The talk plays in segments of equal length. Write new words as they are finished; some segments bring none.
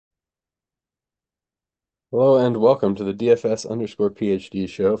Hello and welcome to the DFS underscore PhD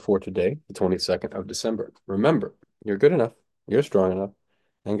show for today, the 22nd of December. Remember, you're good enough, you're strong enough,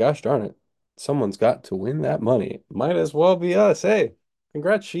 and gosh darn it, someone's got to win that money. Might as well be us. Hey,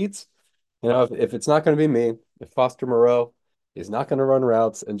 congrats, Sheets. If it's not going to be me, if Foster Moreau is not going to run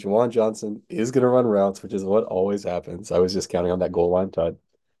routes and Juwan Johnson is going to run routes, which is what always happens. I was just counting on that goal line tide.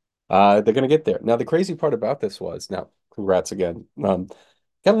 They're going to get there. Now, the crazy part about this was, now, congrats again.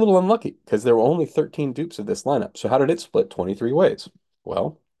 Got a little unlucky because there were only 13 dupes of this lineup. So how did it split 23 ways?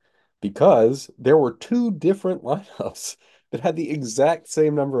 Well, because there were two different lineups that had the exact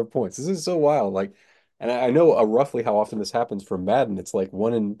same number of points. This is so wild. And I know roughly how often this happens for Madden. It's like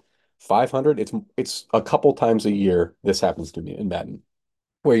 1 in 500. It's a couple times a year this happens to me in Madden,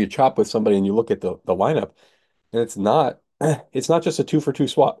 where you chop with somebody and you look at the lineup, and it's not just a two for two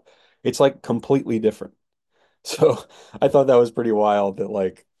swap. It's like completely different. So I thought that was pretty wild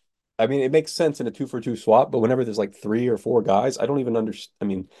that I mean, it makes sense in a two for two swap, but whenever there's like three or four guys, I don't even understand. I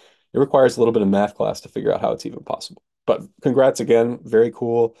mean, it requires a little bit of math class to figure out how it's even possible. But congrats again. Very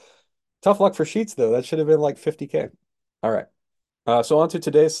cool. Tough luck for Sheets though. That should have been like 50K. All right. So on to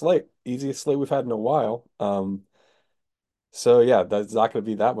today's slate. Easiest slate we've had in a while. So yeah, that's not going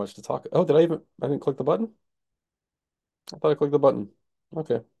to be that much to talk. Oh, I didn't click the button? I thought I clicked the button.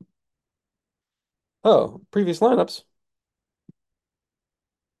 Okay. Oh, previous lineups.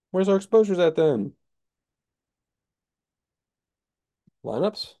 Where's our exposures at then?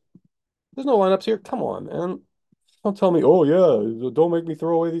 Lineups? There's no lineups here. Come on, man. Don't tell me, oh yeah, don't make me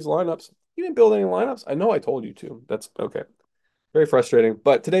throw away these lineups. You didn't build any lineups. I know I told you to. That's okay. Very frustrating.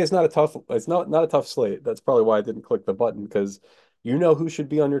 But today is not a tough slate. That's probably why I didn't click the button because you know who should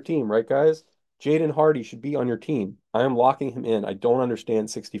be on your team, right, guys? Jaden Hardy should be on your team. I am locking him in. I don't understand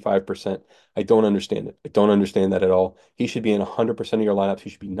 65%. I don't understand it. I don't understand that at all. He should be in 100% of your lineups. He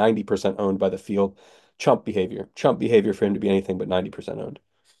should be 90% owned by the field. Chump behavior. Chump behavior for him to be anything but 90% owned.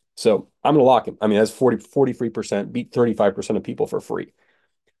 So I'm going to lock him. I mean, that's 43%, beat 35% of people for free.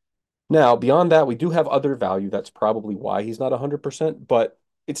 Now, beyond that, we do have other value. That's probably why he's not 100%, but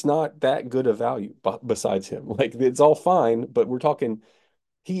it's not that good of value besides him. Like, it's all fine, but we're talking,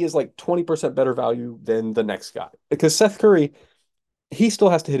 he is like 20% better value than the next guy. Because Seth Curry, he still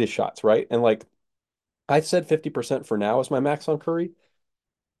has to hit his shots, right? And like, I said 50% for now is my max on Curry.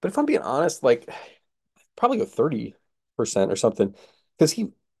 But if I'm being honest, like, probably go 30% or something because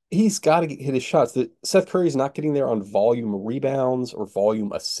he's got to hit his shots. That Seth Curry's not getting there on volume rebounds or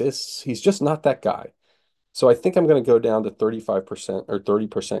volume assists. He's just not that guy. So I think I'm going to go down to 35% or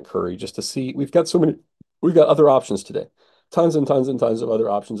 30% Curry just to see. We've got other options today. Tons and tons and tons of other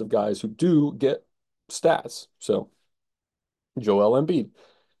options of guys who do get stats. So Joel Embiid.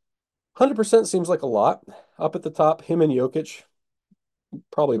 100% seems like a lot. Up at the top, him and Jokic,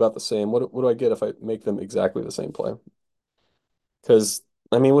 probably about the same. What do I get if I make them exactly the same play? Because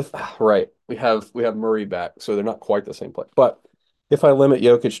I mean, with right, we have Murray back, so they're not quite the same play. But if I limit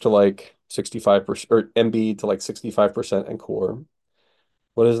Jokic to like 65% or Embiid to like 65% and core,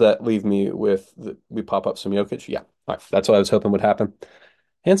 what does that leave me with? We pop up some Jokic. Yeah, all right, that's what I was hoping would happen.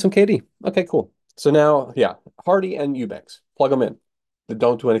 And some KD. Okay, cool. So now, yeah, Hardy and Eubanks. Plug them in.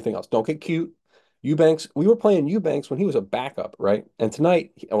 Don't do anything else. Don't get cute. Eubanks, we were playing Eubanks when he was a backup, right? And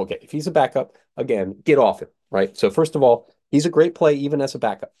tonight, okay, if he's a backup, again, get off him, right? So first of all, he's a great play even as a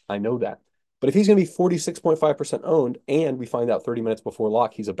backup. I know that. But if he's going to be 46.5% owned and we find out 30 minutes before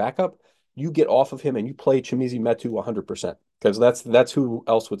lock he's a backup, you get off of him and you play Chimizi Metu 100% because that's who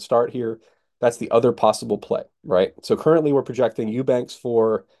else would start here. That's the other possible play, right? So currently we're projecting Eubanks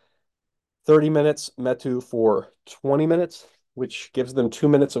for 30 minutes, Metu for 20 minutes, which gives them 2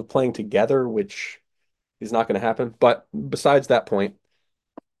 minutes of playing together, which is not going to happen. But besides that point,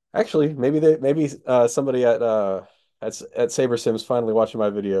 actually, maybe somebody at Saber Sims finally watching my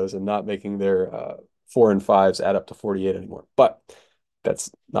videos and not making their four and fives add up to 48 anymore. But that's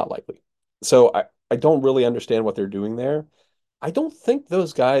not likely. So I don't really understand what they're doing there. I don't think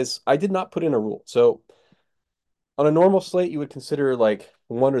those guys, I did not put in a rule. So on a normal slate, you would consider like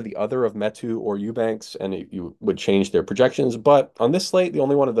one or the other of Metu or Eubanks, and you would change their projections. But on this slate, the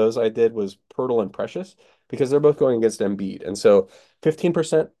only one of those I did was Poeltl and Precious because they're both going against Embiid. And so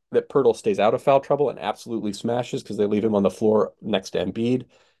 15% that Poeltl stays out of foul trouble and absolutely smashes because they leave him on the floor next to Embiid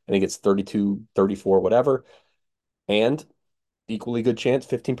and he gets 32, 34, whatever. And equally good chance,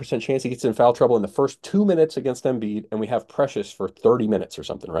 15% chance he gets in foul trouble in the first 2 minutes against Embiid, and we have Precious for 30 minutes or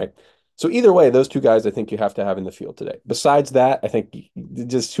something, right? So either way, those two guys I think you have to have in the field today. Besides that, I think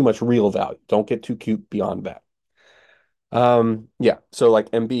just too much real value. Don't get too cute beyond that. Yeah. So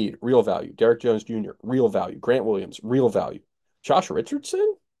like Embiid, real value. Derek Jones Jr., real value. Grant Williams, real value. Josh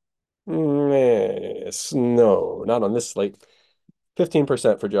Richardson? Yes, no, not on this slate.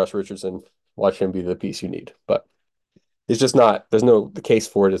 15% for Josh Richardson. Watch him be the piece you need. But it's just not, there's no, the case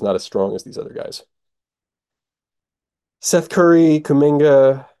for it is not as strong as these other guys. Seth Curry,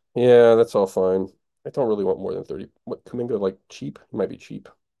 Kuminga. Yeah, that's all fine. I don't really want more than 30. What, Kuminga like cheap? He might be cheap.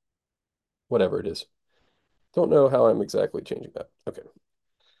 Whatever it is. Don't know how I'm exactly changing that. Okay.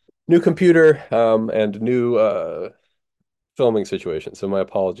 New computer and new filming situation. So my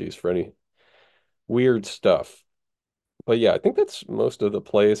apologies for any weird stuff. But yeah, I think that's most of the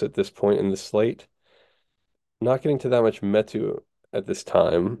plays at this point in the slate. Not getting to that much Metu at this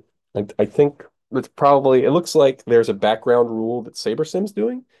time. I think it's probably, it looks like there's a background rule that SaberSim's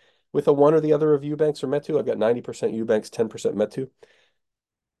doing with a one or the other of Eubanks or Metu. I've got 90% Eubanks, 10% Metu.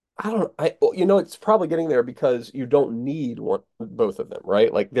 I don't, well, it's probably getting there because you don't need both of them,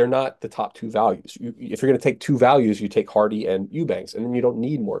 right? Like they're not the top two values. If you're going to take two values, you take Hardy and Eubanks, and then you don't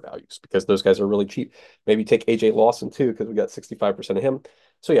need more values because those guys are really cheap. Maybe take AJ Lawson too, because we got 65% of him.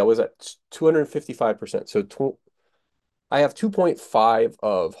 So yeah, was that 255%? So I have 2.5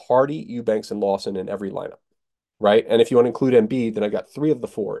 of Hardy, Eubanks, and Lawson in every lineup, right? And if you want to include Embiid, then I've got three of the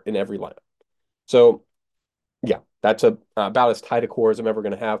four in every lineup. So yeah, that's about as tight a core as I'm ever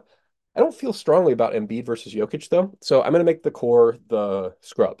going to have. I don't feel strongly about Embiid versus Jokic though, so I'm going to make the core the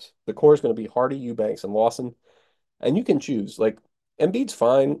scrubs. The core is going to be Hardy, Eubanks, and Lawson, and you can choose. Like Embiid's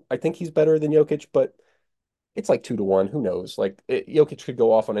fine. I think he's better than Jokic, but it's like 2 to 1. Who knows? Jokic could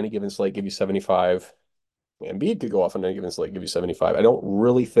go off on any given slate, give you 75. Embiid could go off on any given slate, give you 75. I don't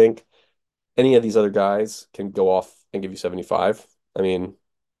really think any of these other guys can go off and give you 75. I mean,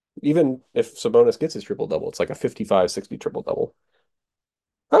 even if Sabonis gets his triple double, it's like a 55-60 triple double.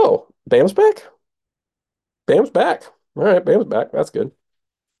 Oh, Bam's back? Bam's back. All right, Bam's back. That's good.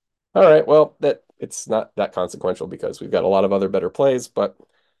 All right, well, that it's not that consequential because we've got a lot of other better plays, but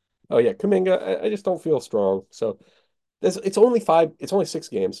oh yeah, Kuminga, I just don't feel strong. So it's only five, it's only 6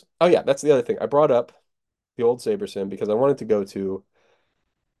 games. Oh yeah, that's the other thing. I brought up the old SaberSim because I wanted to go to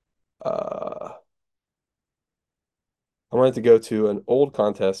uh an old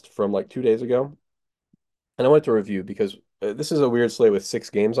contest from like 2 days ago, and I went to review because this is a weird slate with 6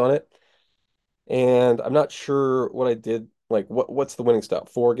 games on it. And I'm not sure what I did. Like, what's the winning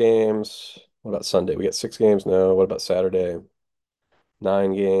stuff? 4 games. What about Sunday? We got 6 games. No. What about Saturday?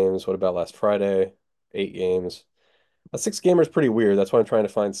 9 games. What about last Friday? 8 games. A 6 gamer is pretty weird. That's why I'm trying to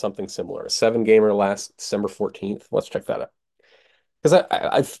find something similar. A 7 gamer last December 14th. Let's check that out.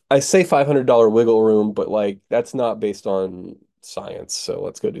 Because I say $500 wiggle room, but like that's not based on science. So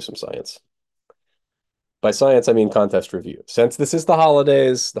let's go do some science. By science, I mean contest review. Since this is the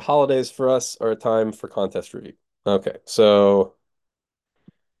holidays for us are a time for contest review. Okay, so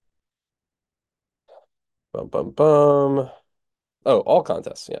bum bum bum. Oh, all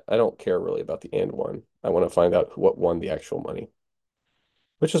contests. Yeah, I don't care really about the and one. I want to find out what won the actual money,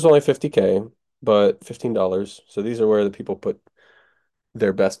 which is only 50K, but $15. So these are where the people put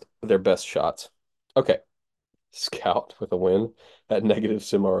their best shots. Okay, Scout with a win at negative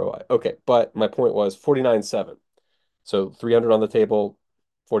sim ROI. Okay, but my point was 49.7. So 300 on the table,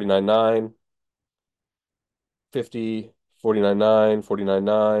 49.9, 50, 49.9,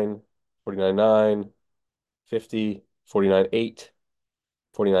 49.9, 49.9, 50, 49.8,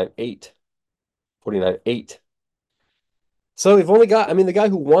 49.8, 49.8. So we've only got, I mean, the guy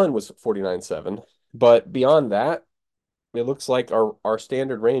who won was 49.7, but beyond that, it looks like our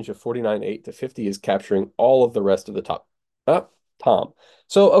standard range of 49.8 to 50 is capturing all of the rest of the top. Uh, Tom.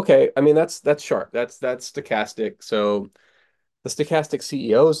 So okay, I mean that's sharp. That's stochastic. So the stochastic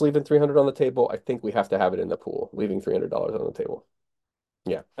CEO is leaving 300 on the table. I think we have to have it in the pool, leaving $300 on the table.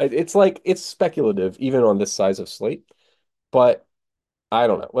 Yeah. It's like it's speculative even on this size of slate, but I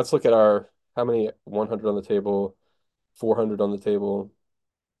don't know. Let's look at our how many 100 on the table, 400 on the table.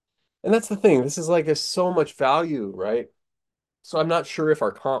 And that's the thing. This is like there's so much value, right? So I'm not sure if did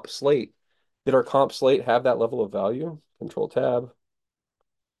our comp slate have that level of value? Control tab.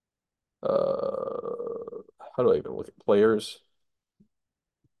 How do I even look at players?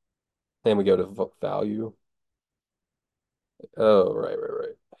 Then we go to value. Oh, right.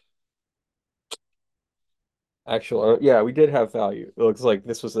 Actual, yeah, we did have value. It looks like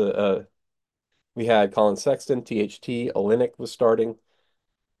this was we had Colin Sexton, THT, Olynyk was starting,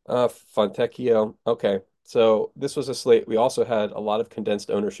 Fontecchio. Okay, so this was a slate. We also had a lot of condensed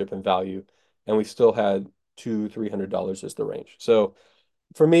ownership and value, and we still had $300 as the range. So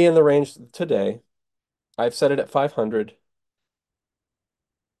for me in the range today, I've set it at 500.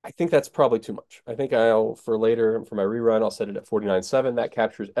 I think that's probably too much. I think I'll for later for my rerun, I'll set it at 49.7. That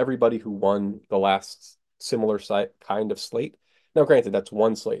captures everybody who won the last similar site kind of slate. Now, granted, that's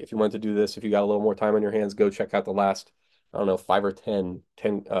one slate. If you wanted to do this, if you got a little more time on your hands, go check out the last, I don't know, five or 10,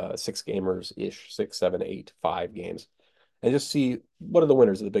 six gamers ish, six, seven, eight, five games, and just see what are the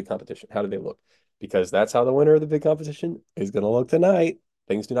winners of the big competition. How do they look? Because that's how the winner of the big competition is going to look tonight.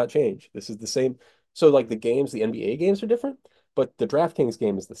 Things do not change. This is the same. So, like the games, the NBA games are different, but the DraftKings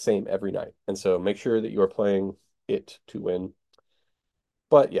game is the same every night. And so make sure that you are playing it to win.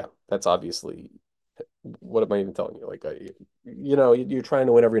 But yeah, that's obviously what am I even telling you? Like, you're trying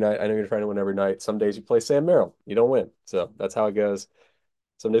to win every night. I know you're trying to win every night. Some days you play Sam Merrill, you don't win. So that's how it goes.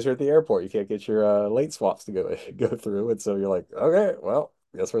 Some days you're at the airport, you can't get your late swaps to go go through, and so you're like, okay, well,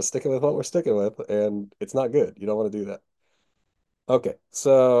 I guess we're sticking with what we're sticking with, and it's not good. You don't want to do that. Okay,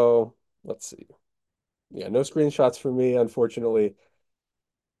 so let's see. Yeah, no screenshots for me, unfortunately.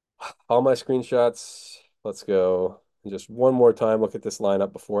 All my screenshots. Let's go. And just one more time, look at this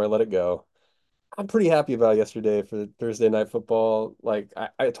lineup before I let it go. I'm pretty happy about yesterday for Thursday night football. Like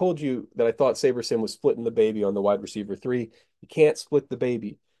I told you that I thought Sabersim was splitting the baby on the wide receiver three. You can't split the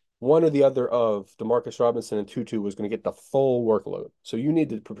baby. One or the other of Demarcus Robinson and Tutu was going to get the full workload. So you need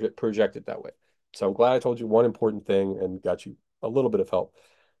to project it that way. So I'm glad I told you one important thing and got you a little bit of help.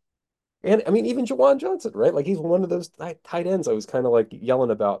 And I mean, even Jawan Johnson, right? Like he's one of those tight ends I was kind of like yelling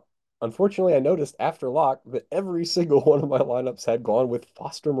about. Unfortunately, I noticed after lock that every single one of my lineups had gone with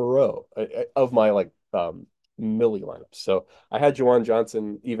Foster Moreau of my like Millie lineups. So I had Jawan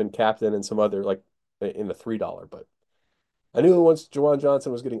Johnson even captain and some other like in the $3, but I knew once Jawan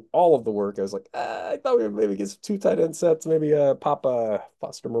Johnson was getting all of the work, I was like, I thought we would maybe get some two tight end sets, maybe pop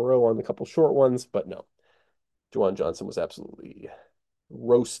Foster Moreau on a couple short ones, but no. Jawan Johnson was absolutely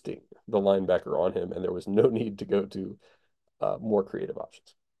roasting the linebacker on him, and there was no need to go to more creative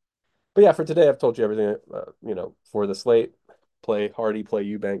options. But yeah, for today, I've told you everything. For the slate, play Hardy, play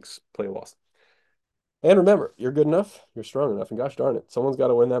Eubanks, play Lawson. And remember, you're good enough, you're strong enough, and gosh darn it, someone's got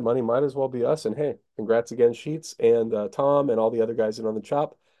to win that money. Might as well be us. And hey, congrats again, Sheets and Tom and all the other guys in on the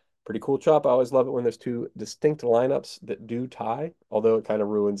chop. Pretty cool chop. I always love it when there's two distinct lineups that do tie, although it kind of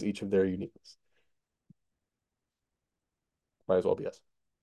ruins each of their uniqueness. Might as well be us.